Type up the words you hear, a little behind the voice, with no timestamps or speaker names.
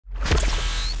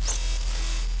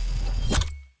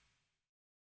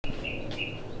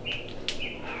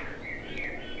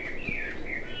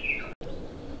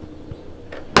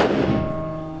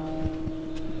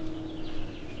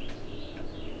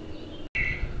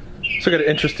So I got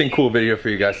an interesting, cool video for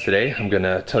you guys today. I'm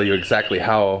gonna tell you exactly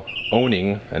how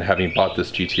owning and having bought this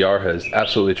GTR has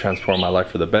absolutely transformed my life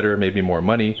for the better, made me more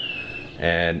money,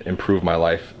 and improved my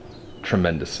life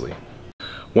tremendously.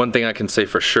 One thing I can say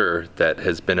for sure that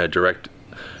has been a direct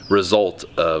result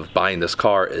of buying this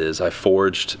car is I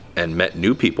forged and met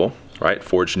new people, right?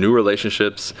 Forged new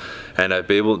relationships, and I've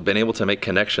been able to make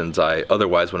connections I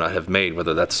otherwise would not have made,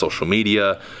 whether that's social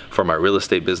media, for my real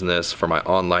estate business, for my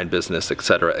online business,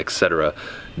 etc., etc.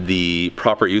 The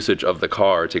proper usage of the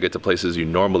car to get to places you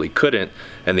normally couldn't,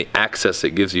 and the access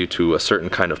it gives you to a certain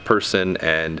kind of person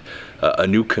and a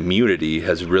new community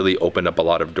has really opened up a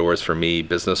lot of doors for me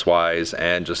business-wise,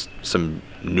 and just some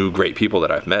new great people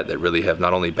that I've met that really have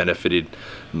not only benefited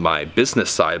my business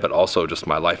side, but also just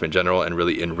my life in general, and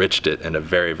really enriched it in a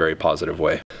very, very positive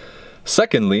way.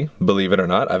 Secondly, believe it or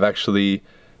not, I've actually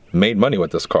made money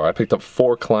with this car. I picked up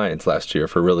 4 clients last year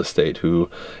for real estate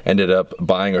who ended up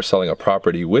buying or selling a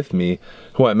property with me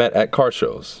who I met at car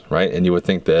shows, right? And you would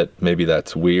think that maybe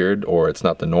that's weird or it's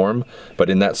not the norm, but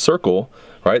in that circle,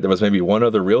 right, there was maybe one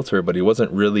other realtor, but he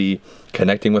wasn't really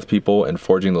connecting with people and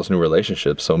forging those new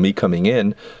relationships. So me coming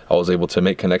in, I was able to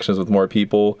make connections with more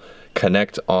people,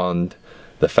 connect on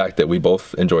the fact that we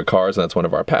both enjoy cars and that's one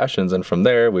of our passions, and from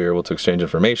there we were able to exchange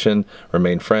information,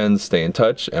 remain friends, stay in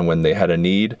touch, and when they had a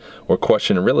need or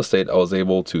question in real estate, I was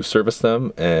able to service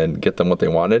them and get them what they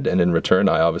wanted, and in return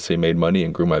I obviously made money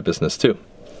and grew my business too.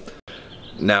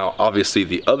 Now obviously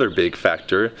the other big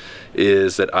factor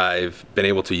is that I've been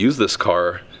able to use this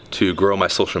car to grow my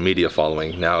social media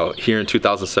following. Now here in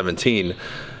 2017,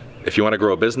 if you want to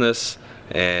grow a business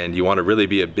and you want to really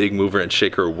be a big mover and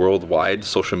shaker worldwide,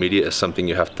 social media is something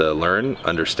you have to learn,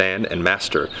 understand, and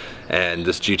master. And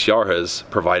this GTR has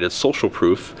provided social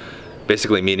proof,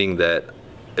 basically meaning that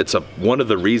it's one of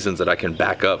the reasons that I can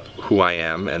back up who I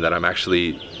am and that I'm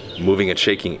actually moving and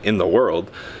shaking in the world,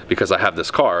 because I have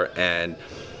this car. And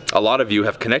a lot of you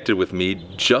have connected with me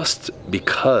just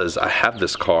because I have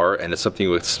this car, and it's something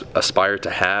you aspire to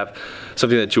have,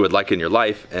 something that you would like in your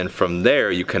life, and from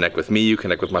there you connect with me, you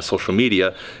connect with my social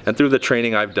media, and through the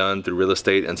training I've done, through real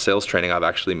estate and sales training, I've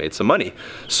actually made some money.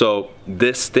 So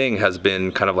this thing has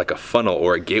been kind of like a funnel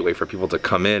or a gateway for people to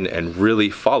come in and really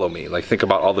follow me. Like, think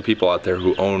about all the people out there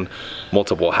who own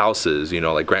multiple houses, you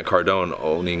know, like Grant Cardone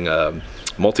owning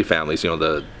multifamilies, you know,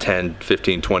 the 10,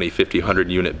 15, 20, 50, 100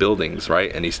 unit buildings,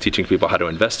 right? And he's teaching people how to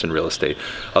invest in real estate.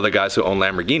 Other guys who own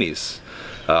Lamborghinis.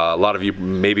 A lot of you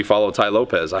maybe follow Ty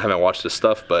Lopez. I haven't watched his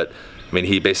stuff, but I mean,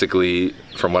 he basically,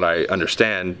 from what I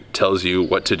understand, tells you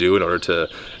what to do in order to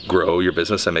grow your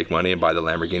business and make money and buy the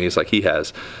Lamborghinis like he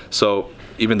has. So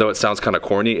even though it sounds kind of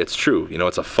corny, it's true. You know,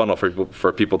 it's a funnel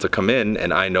for people to come in,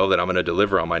 and I know that I'm going to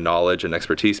deliver on my knowledge and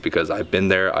expertise because I've been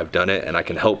there, I've done it, and I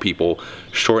can help people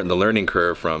shorten the learning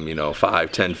curve from, you know,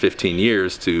 5, 10, 15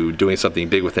 years to doing something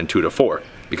big within 2 to 4.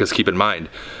 Because keep in mind,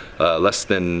 less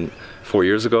than 4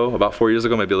 years ago, about 4 years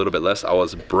ago, maybe a little bit less, I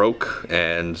was broke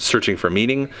and searching for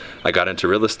meaning. I got into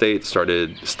real estate,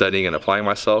 started studying and applying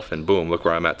myself, and boom, look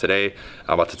where I'm at today.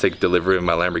 I'm about to take delivery of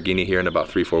my Lamborghini here in about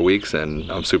 3-4 weeks, and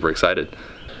I'm super excited.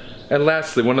 And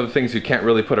lastly, one of the things you can't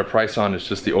really put a price on is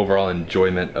just the overall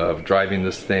enjoyment of driving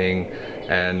this thing,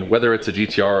 and whether it's a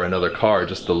GTR or another car,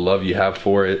 just the love you have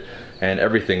for it and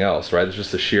everything else, right? It's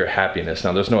just a sheer happiness.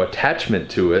 Now, there's no attachment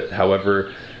to it.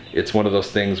 However, it's one of those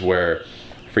things where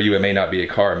for you, it may not be a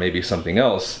car, it may be something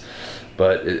else,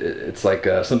 but it's like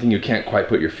something you can't quite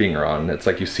put your finger on. It's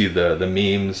like you see the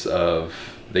memes of,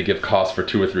 they give cost for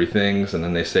 2 or 3 things, and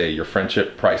then they say your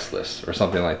friendship priceless or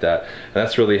something like that. And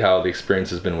that's really how the experience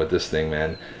has been with this thing,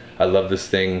 man. I love this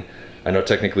thing. I know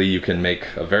technically you can make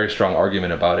a very strong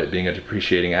argument about it being a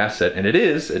depreciating asset, and it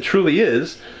is, it truly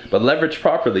is, but leveraged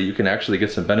properly, you can actually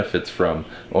get some benefits from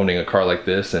owning a car like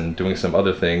this and doing some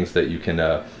other things that you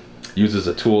can use as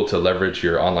a tool to leverage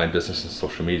your online business and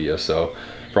social media. So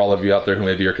for all of you out there who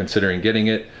maybe are considering getting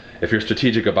it, if you're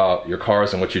strategic about your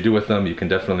cars and what you do with them, you can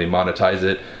definitely monetize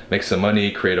it, make some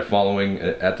money, create a following, and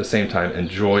at the same time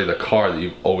enjoy the car that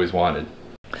you've always wanted.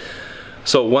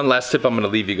 So one last tip I'm going to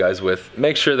leave you guys with: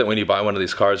 make sure that when you buy one of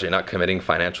these cars, you're not committing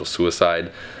financial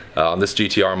suicide. On this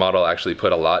GTR model, I actually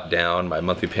put a lot down. My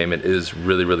monthly payment is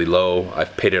really, really low.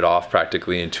 I've paid it off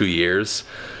practically in 2 years.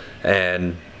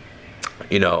 And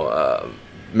you know,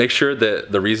 make sure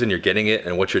that the reason you're getting it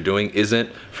and what you're doing isn't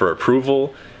for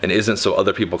approval and isn't so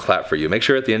other people clap for you. Make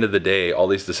sure at the end of the day, all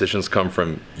these decisions come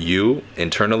from you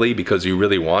internally because you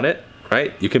really want it,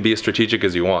 right? You can be as strategic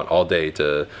as you want all day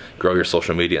to grow your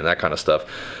social media and that kind of stuff.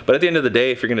 But at the end of the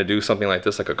day, if you're gonna do something like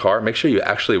this, like a car, make sure you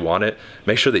actually want it.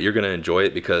 Make sure that you're gonna enjoy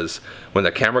it, because when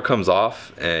the camera comes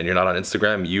off and you're not on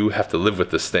Instagram, you have to live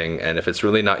with this thing. And if it's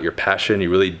really not your passion, you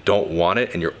really don't want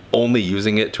it, and you're only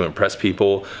using it to impress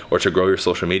people or to grow your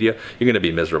social media, you're gonna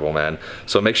be miserable, man.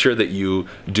 So make sure that you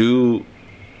do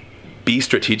be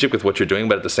strategic with what you're doing,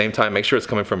 but at the same time, make sure it's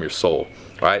coming from your soul,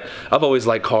 right? I've always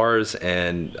liked cars,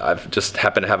 and I've just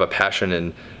happened to have a passion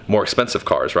in more expensive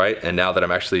cars, right? And now that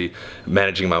I'm actually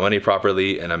managing my money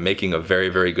properly and I'm making a very,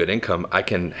 very good income, I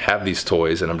can have these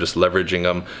toys, and I'm just leveraging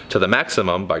them to the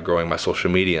maximum by growing my social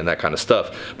media and that kind of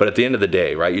stuff. But at the end of the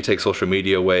day, right, you take social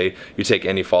media away, you take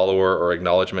any follower or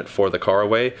acknowledgement for the car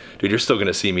away, dude, you're still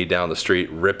gonna see me down the street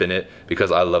ripping it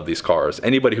because I love these cars.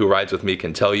 Anybody who rides with me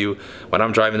can tell you, when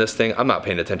I'm driving this thing, I'm not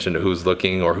paying attention to who's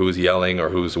looking or who's yelling or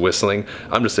who's whistling.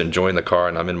 I'm just enjoying the car,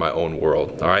 and I'm in my own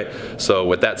world, all right? So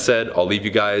with that said, I'll leave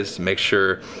you guys. Make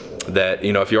sure that,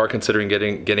 you know, if you are considering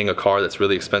getting a car that's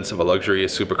really expensive, a luxury, a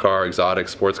supercar, exotic,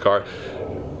 sports car,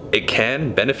 it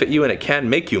can benefit you and it can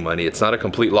make you money. It's not a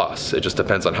complete loss. It just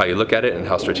depends on how you look at it and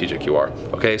how strategic you are.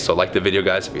 Okay, so like the video,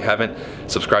 guys, if you haven't,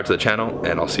 subscribe to the channel,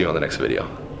 and I'll see you on the next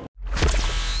video.